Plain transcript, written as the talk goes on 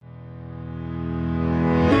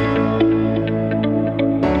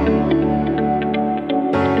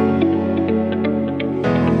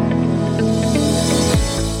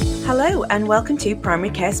and welcome to Primary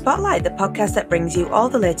Care Spotlight, the podcast that brings you all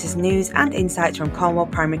the latest news and insights from Cornwall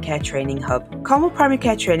Primary Care Training Hub. Cornwall Primary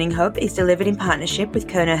Care Training Hub is delivered in partnership with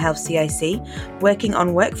Kerno Health CIC, working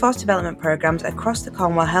on workforce development programmes across the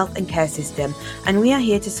Cornwall health and care system, and we are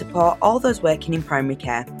here to support all those working in primary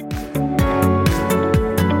care.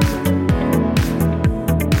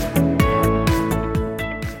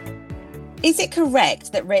 Is it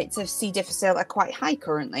correct that rates of C. difficile are quite high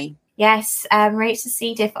currently? Yes, rates of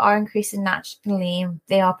C. diff are increasing nationally.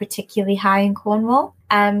 They are particularly high in Cornwall.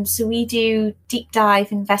 So we do deep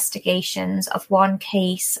dive investigations of one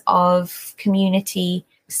case of community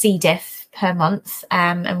C. diff per month.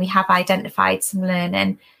 And we have identified some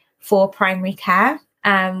learning for primary care,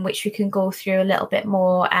 which we can go through a little bit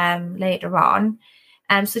more later on.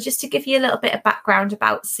 So just to give you a little bit of background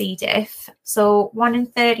about C. diff. So 1 in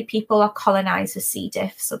 30 people are colonised with C.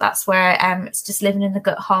 diff. So that's where it's just living in the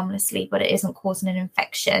gut harmlessly, but it isn't causing an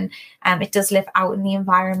infection. It does live out in the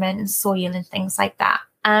environment and soil and things like that.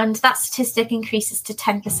 And that statistic increases to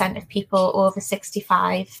 10% of people over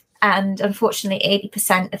 65. And unfortunately,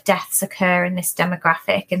 80% of deaths occur in this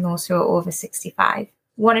demographic in those who are over 65.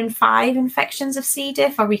 1 in 5 infections of C.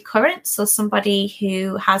 diff are recurrent, so somebody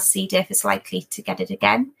who has C. diff is likely to get it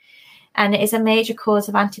again. And it is a major cause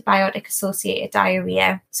of antibiotic-associated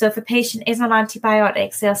diarrhoea. So if a patient is on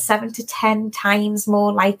antibiotics, they are 7 to 10 times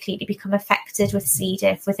more likely to become affected with C.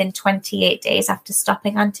 diff within 28 days after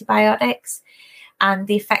stopping antibiotics. And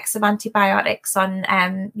the effects of antibiotics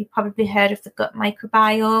on, you've probably heard of the gut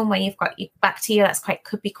microbiome, where you've got your bacteria that's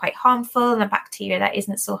could be quite harmful and a bacteria that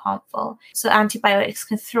isn't so harmful. So antibiotics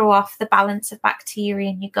can throw off the balance of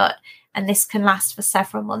bacteria in your gut, and this can last for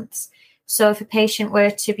several months. So if a patient were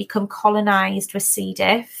to become colonised with C.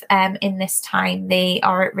 diff in this time, they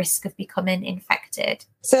are at risk of becoming infected.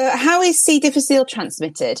 So how is C. difficile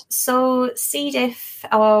transmitted? So C. diff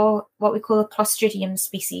are what we call a Clostridium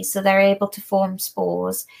species. So they're able to form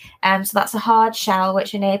spores. So that's a hard shell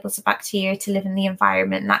which enables the bacteria to live in the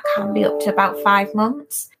environment. And that can be up to about 5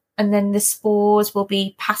 months. And then the spores will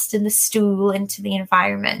be passed in the stool into the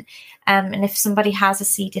environment. And if somebody has a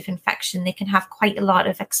C. diff infection, they can have quite a lot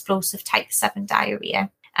of explosive type 7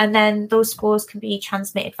 diarrhoea. And then those spores can be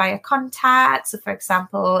transmitted via contact. So, for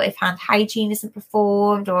example, if hand hygiene isn't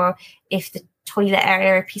performed or if the toilet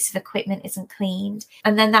area or a piece of equipment isn't cleaned.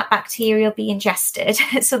 And then that bacteria will be ingested.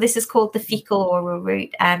 So this is called the fecal oral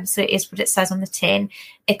route. So it is what it says on the tin.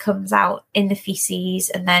 It comes out in the feces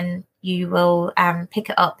and then you will pick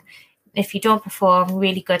it up. If you don't perform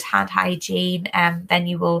really good hand hygiene, then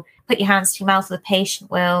you will put your hands to your mouth, or the patient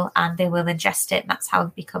will, and they will ingest it. And that's how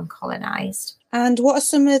they become colonised. And what are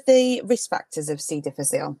some of the risk factors of C.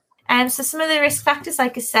 difficile? So some of the risk factors,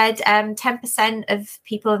 like I said, 10% of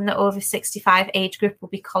people in the over 65 age group will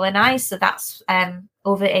be colonised. So that's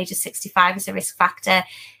over the age of 65 is a risk factor.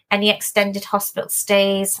 Any extended hospital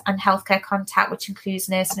stays and healthcare contact, which includes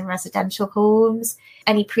nursing and residential homes.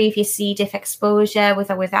 Any previous C. diff exposure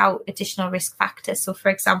with or without additional risk factors. So, for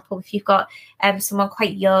example, if you've got someone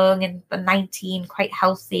quite young and 19, quite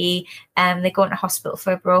healthy, they go into hospital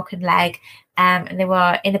for a broken leg, and they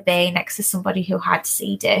were in a bay next to somebody who had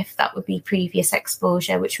C. diff, that would be previous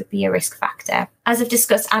exposure, which would be a risk factor. As I've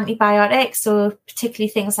discussed, antibiotics, so particularly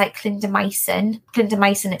things like clindamycin.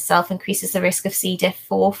 Clindamycin itself increases the risk of C. diff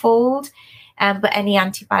fourfold. But any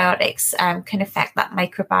antibiotics can affect that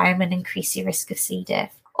microbiome and increase your risk of C.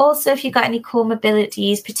 diff. Also, if you've got any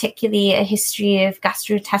comorbidities, particularly a history of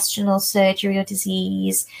gastrointestinal surgery or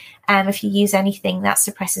disease, if you use anything that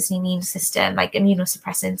suppresses the immune system, like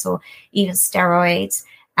immunosuppressants or even steroids,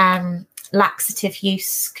 laxative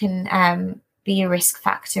use can be a risk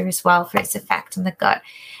factor as well for its effect on the gut.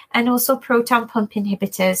 And also proton pump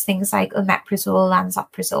inhibitors, things like omeprazole,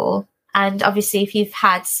 lansoprazole. And obviously, if you've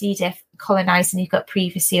had C. diff colonised and you've got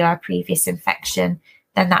previous or a previous infection,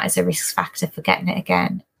 then that is a risk factor for getting it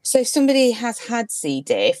again. So if somebody has had C.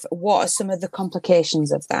 diff, what are some of the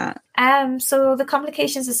complications of that? So the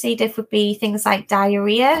complications of C. diff would be things like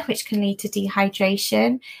diarrhoea, which can lead to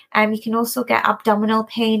dehydration. You can also get abdominal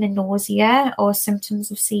pain and nausea or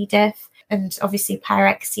symptoms of C. diff, and obviously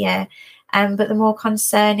pyrexia. But the more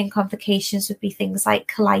concerning complications would be things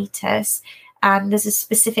like colitis. There's a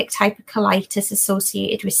specific type of colitis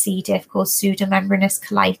associated with C. diff called pseudomembranous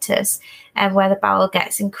colitis, where the bowel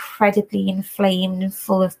gets incredibly inflamed and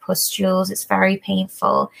full of pustules. It's very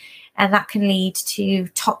painful, and that can lead to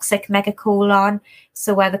toxic megacolon,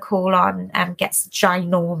 so where the colon gets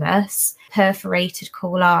ginormous, perforated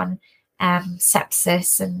colon,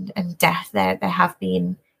 sepsis and death. There have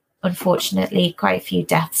been, unfortunately, quite a few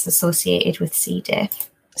deaths associated with C.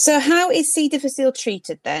 diff. So how is C. difficile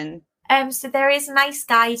treated then? So there is nice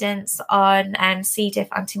guidance on C. diff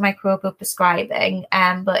antimicrobial prescribing,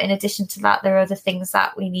 but in addition to that, there are other things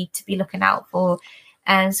that we need to be looking out for.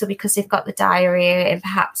 And so because they've got the diarrhea and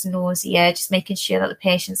perhaps nausea, just making sure that the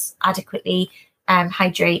patient's adequately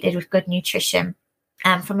hydrated with good nutrition.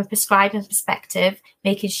 From a prescribing perspective,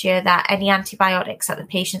 making sure that any antibiotics that the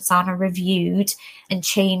patient's on are reviewed and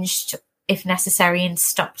changed if necessary and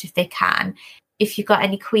stopped if they can. If you've got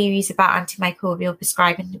any queries about antimicrobial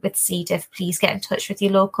prescribing with C. diff, please get in touch with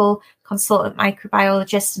your local consultant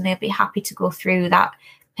microbiologist and they'll be happy to go through that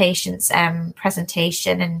patient's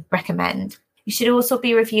presentation and recommend. You should also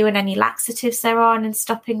be reviewing any laxatives they're on and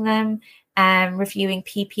stopping them, reviewing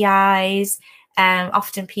PPIs.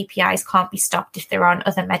 Often PPIs can't be stopped if they're on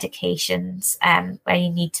other medications where you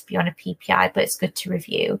need to be on a PPI, but it's good to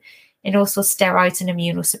review. And also steroids and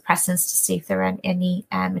immunosuppressants to see if there are any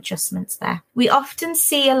adjustments there. We often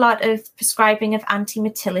see a lot of prescribing of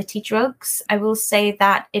anti-motility drugs. I will say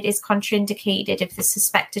that it is contraindicated if there's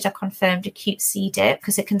suspected or confirmed acute C. diff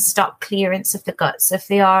because it can stop clearance of the gut. So if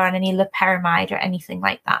they are on any loperamide or anything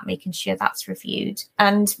like that, making sure that's reviewed.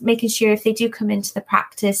 And making sure if they do come into the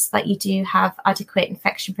practice that you do have adequate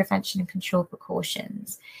infection prevention and control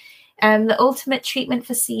precautions. The ultimate treatment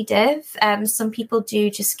for C. diff, some people do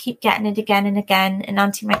just keep getting it again and again, and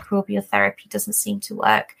antimicrobial therapy doesn't seem to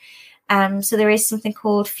work. So there is something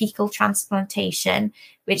called fecal transplantation,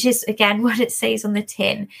 which is, again, what it says on the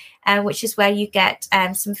tin, which is where you get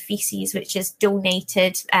some feces, which is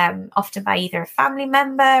donated often by either a family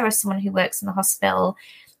member or someone who works in the hospital.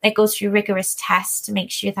 It goes through rigorous tests to make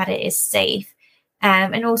sure that it is safe.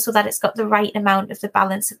 And also that it's got the right amount of the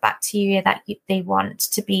balance of bacteria that they want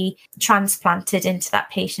to be transplanted into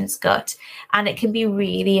that patient's gut. And it can be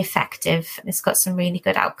really effective. It's got some really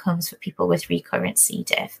good outcomes for people with recurrent C.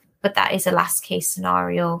 diff. But that is a last case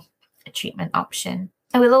scenario, a treatment option.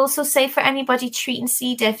 I will also say for anybody treating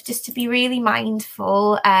C. diff, just to be really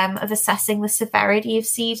mindful of assessing the severity of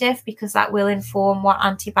C. diff, because that will inform what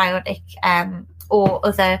antibiotic or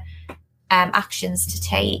other actions to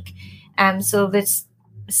take. So this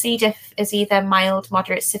C. diff is either mild,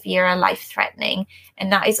 moderate, severe, or life-threatening,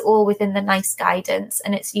 and that is all within the NICE guidance.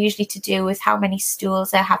 And it's usually to do with how many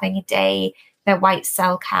stools they're having a day, their white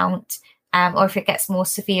cell count, or if it gets more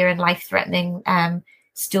severe and life-threatening,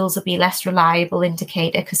 stools will be less reliable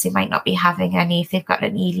indicator because they might not be having any if they've got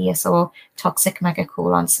an ileus or toxic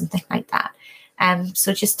megacolon, something like that.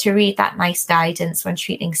 So just to read that NICE guidance when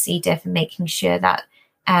treating C. diff and making sure that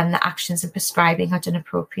the actions and prescribing are done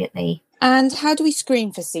appropriately. And how do we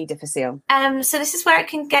screen for C. difficile? So this is where it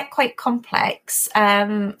can get quite complex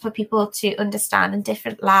for people to understand, and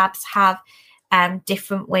different labs have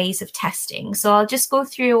different ways of testing. So I'll just go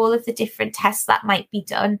through all of the different tests that might be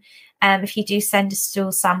done if you do send a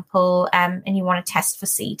stool sample and you want to test for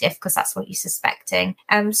C. diff, because that's what you're suspecting.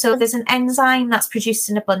 So there's an enzyme that's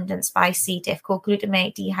produced in abundance by C. diff called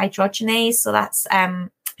glutamate dehydrogenase. So that's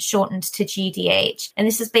shortened to GDH. And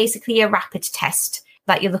this is basically a rapid test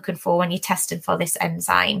that you're looking for when you're testing for this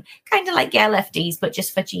enzyme, kind of like your LFDs, but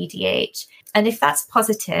just for GDH. And if that's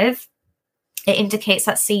positive, it indicates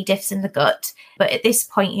that C. diff's in the gut. But at this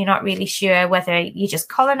point, you're not really sure whether you just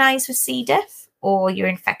colonized with C. diff or you're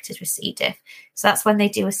infected with C. diff. So that's when they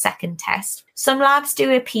do a second test. Some labs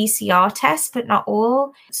do a PCR test, but not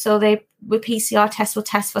all. So with PCR tests will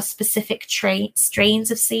test for specific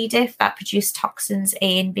strains of C. diff that produce toxins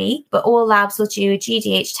A and B. But all labs will do a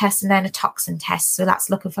GDH test and then a toxin test. So that's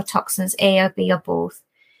looking for toxins A or B or both.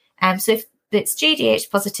 So if it's GDH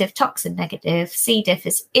positive, toxin negative, C. diff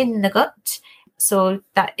is in the gut. So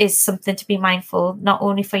that is something to be mindful, not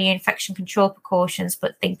only for your infection control precautions,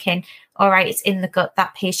 but thinking, all right, it's in the gut,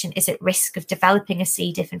 that patient is at risk of developing a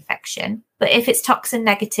C. diff infection. But if it's toxin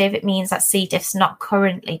negative, it means that C. diff's not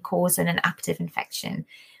currently causing an active infection.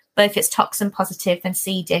 But if it's toxin positive, then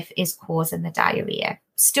C. diff is causing the diarrhea.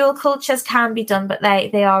 Stool cultures can be done, but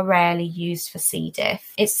they are rarely used for C.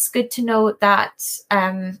 diff. It's good to note that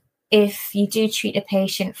if you do treat a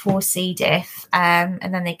patient for C. diff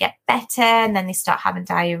and then they get better and then they start having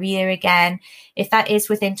diarrhea again, if that is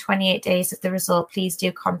within 28 days of the result, please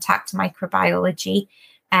do contact microbiology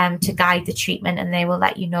to guide the treatment, and they will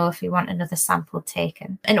let you know if you want another sample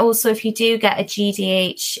taken. And also, if you do get a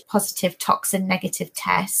GDH positive toxin negative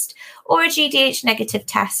test or a GDH negative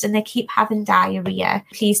test and they keep having diarrhea,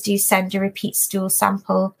 please do send a repeat stool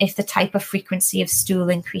sample if the type of frequency of stool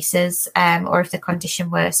increases or if the condition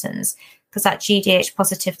worsens, because that GDH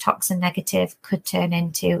positive toxin negative could turn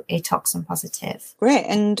into a toxin positive. Great.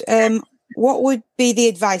 And What would be the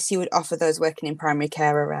advice you would offer those working in primary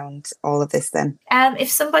care around all of this then? If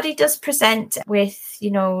somebody does present with,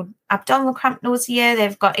 abdominal cramp nausea,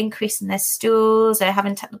 they've got increase in their stools, they're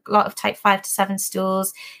having a lot of type 5 to 7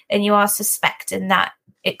 stools, and you are suspecting that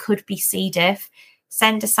it could be C. diff,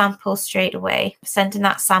 send a sample straight away. Sending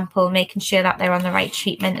that sample, making sure that they're on the right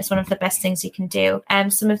treatment is one of the best things you can do.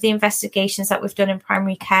 Some of the investigations that we've done in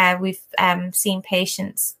primary care, we've seen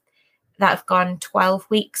patients that have gone 12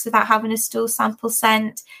 weeks without having a stool sample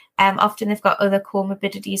sent. Often they've got other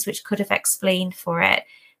comorbidities which could have explained for it,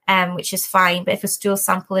 which is fine. But if a stool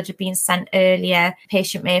sample had been sent earlier, the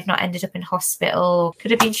patient may have not ended up in hospital,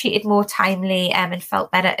 could have been treated more timely and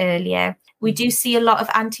felt better earlier. We do see a lot of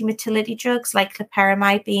anti-motility drugs like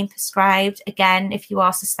loperamide being prescribed. Again, if you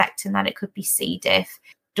are suspecting that it could be C. diff,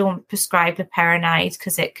 don't prescribe loperamide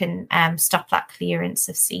because it can stop that clearance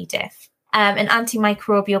of C. diff. And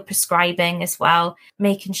antimicrobial prescribing as well,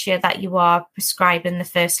 making sure that you are prescribing the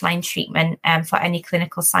first line treatment for any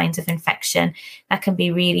clinical signs of infection. That can be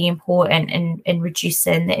really important in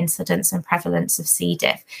reducing the incidence and prevalence of C.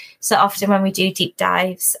 diff. So often when we do deep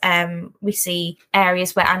dives, we see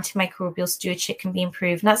areas where antimicrobial stewardship can be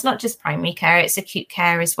improved. And that's not just primary care, it's acute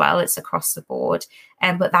care as well. It's across the board.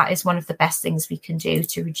 But that is one of the best things we can do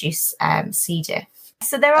to reduce C. diff.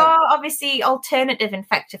 So there are obviously alternative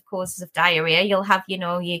infective causes of diarrhea. You'll have, you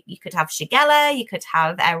could have Shigella, you could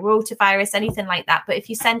have rotavirus, anything like that. But if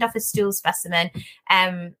you send off a stool specimen,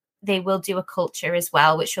 they will do a culture as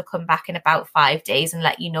well, which will come back in about 5 days and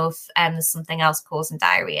let you know if there's something else causing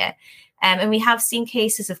diarrhea. And we have seen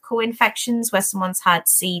cases of co-infections where someone's had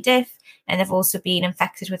C. diff and they've also been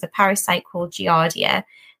infected with a parasite called Giardia.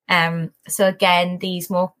 So again, these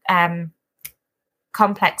more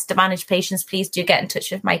complex to manage patients, please do get in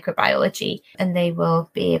touch with microbiology and they will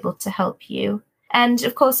be able to help you. And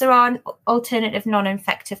of course, there are alternative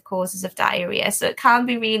non-infective causes of diarrhea, so it can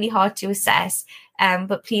be really hard to assess,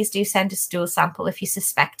 but please do send a stool sample if you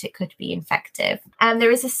suspect it could be infective.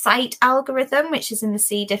 There is a SITE algorithm, which is in the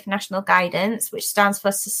C. diff national guidance, which stands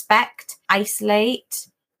for suspect, isolate,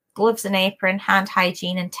 gloves and apron, hand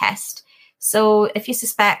hygiene and test. So if you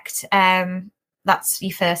suspect, that's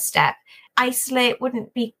your first step. Isolate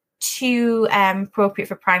wouldn't be too appropriate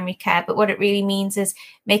for primary care, but what it really means is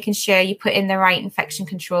making sure you put in the right infection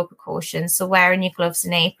control precautions. So wearing your gloves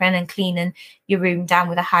and apron and cleaning your room down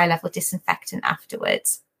with a high level disinfectant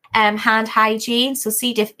afterwards. Hand hygiene. So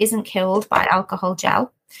C. diff isn't killed by alcohol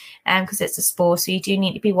gel because it's a spore. So you do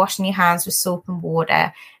need to be washing your hands with soap and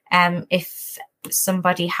water. If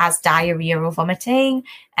somebody has diarrhea or vomiting,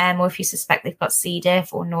 or if you suspect they've got C.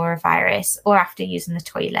 diff or norovirus, or after using the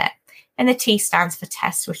toilet. And the T stands for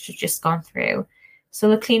test, which we've just gone through. So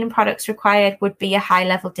the cleaning products required would be a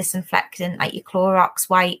high-level disinfectant like your Clorox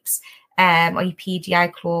wipes or your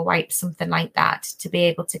PDI Chlor wipes, something like that, to be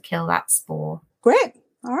able to kill that spore. Great.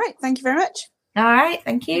 All right. Thank you very much. All right.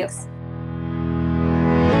 Thank you. Thanks.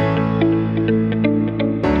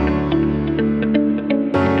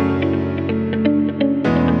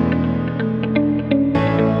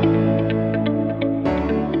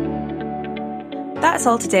 That's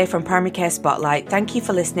all today from Primary Care Spotlight. Thank you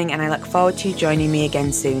for listening and I look forward to you joining me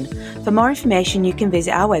again soon. For more information, you can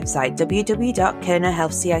visit our website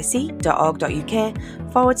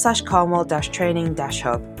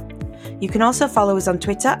www.kernerhealthcic.org.uk/Cornwall-training-hub. You can also follow us on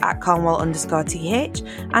Twitter @Cornwall_TH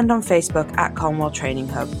and on Facebook @Cornwall Training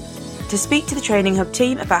Hub. To speak to the Training Hub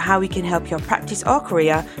team about how we can help your practice or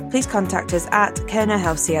career, please contact us at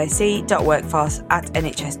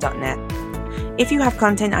kernerhealthcic.workforce@nhs.net. If you have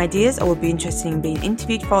content ideas or would be interested in being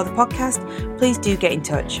interviewed for the podcast, please do get in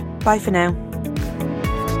touch. Bye for now.